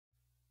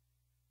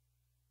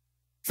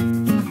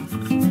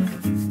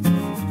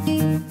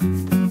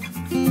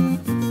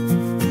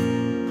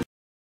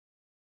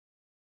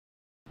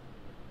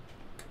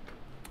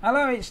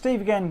Hello, it's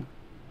Steve again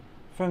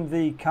from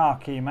the Car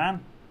Key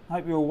Man.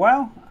 Hope you're all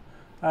well.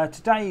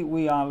 Today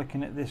we are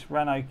looking at this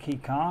Renault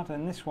Keycard,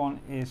 and this one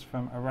is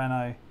from a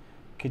Renault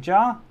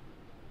Kadjar.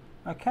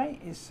 Okay,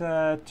 it's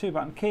a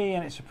 2-button key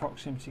and it's a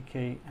proximity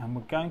key, and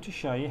we're going to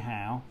show you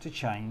how to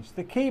change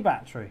the key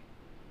battery.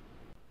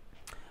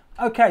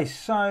 Okay,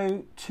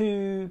 so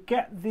to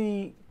get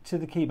to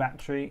the key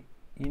battery,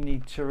 you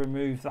need to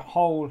remove the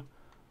whole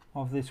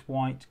of this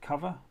white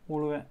cover.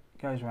 All of it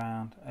goes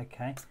around,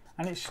 okay,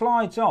 and it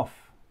slides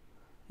off.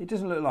 It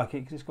doesn't look like it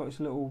because it's got this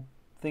little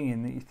thing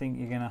in that you think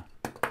you're gonna,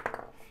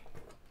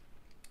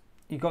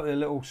 you've got the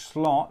little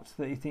slot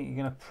that you think you're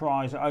gonna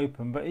prise it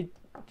open, but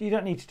you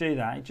don't need to do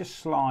that. It just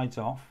slides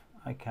off.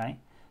 Okay,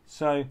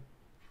 so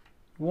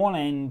one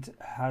end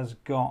has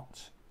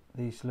got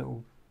these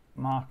little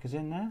markers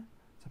in there,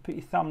 so put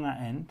your thumb on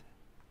that end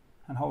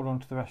and hold on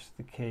to the rest of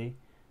the key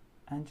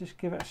and just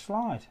give it a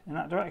slide in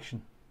that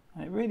direction,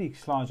 and it really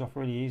slides off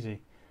really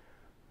easy.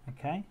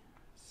 Okay,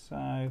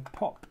 so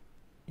pop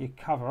your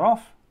cover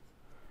off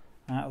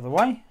out of the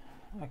way.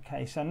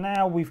 Okay, so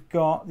now we've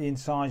got the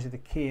insides of the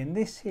key, and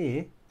this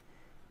here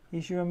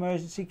is your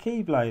emergency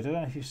key blade. I don't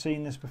know if you've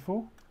seen this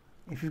before.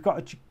 If you've got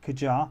a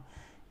Kadjar,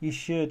 you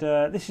should,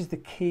 this is the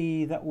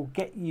key that will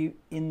get you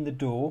in the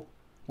door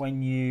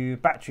when your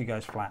battery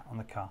goes flat on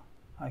the car,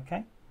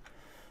 okay,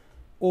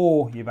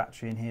 or your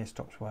battery in here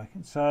stops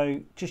working.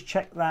 So just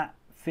check that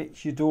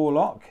fits your door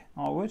lock,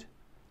 I would.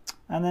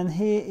 And then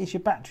here is your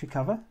battery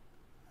cover.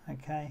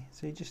 Okay,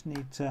 so you just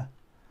need to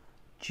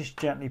just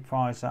gently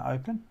prise that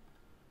open.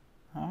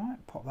 All right,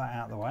 pop that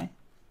out of the way.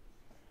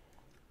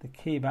 The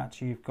key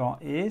battery you've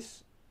got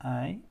is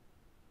a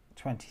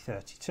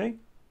 2032.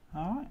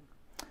 All right,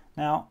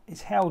 now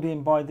it's held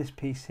in by this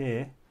piece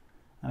here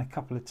and a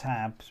couple of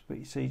tabs,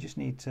 but so you just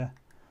need to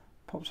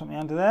pop something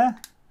under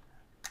there,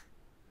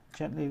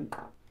 gently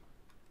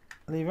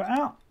leave it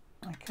out.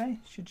 Okay,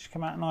 should just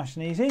come out nice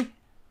and easy.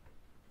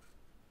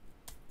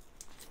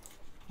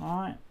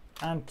 All right,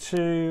 and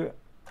to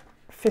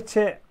fit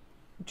it,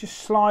 just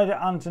slide it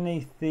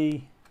underneath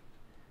the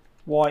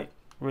white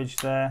ridge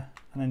there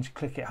and then just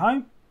click it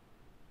home.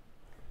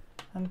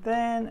 And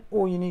then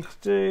all you need to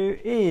do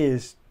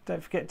is,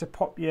 don't forget to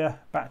pop your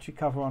battery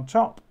cover on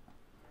top.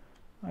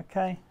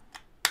 Okay,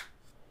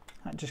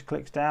 that just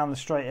clicks down, the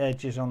straight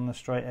edge is on the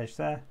straight edge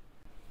there.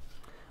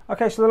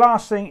 Okay, so the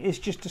last thing is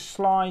just to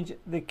slide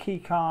the key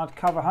card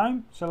cover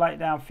home. So lay it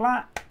down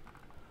flat,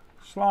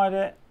 slide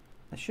it,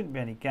 there shouldn't be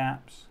any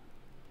gaps,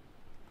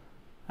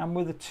 and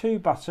with a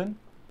 2-button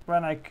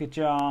Renault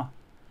Kadjar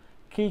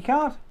key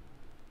card,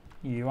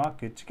 you are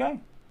good to go.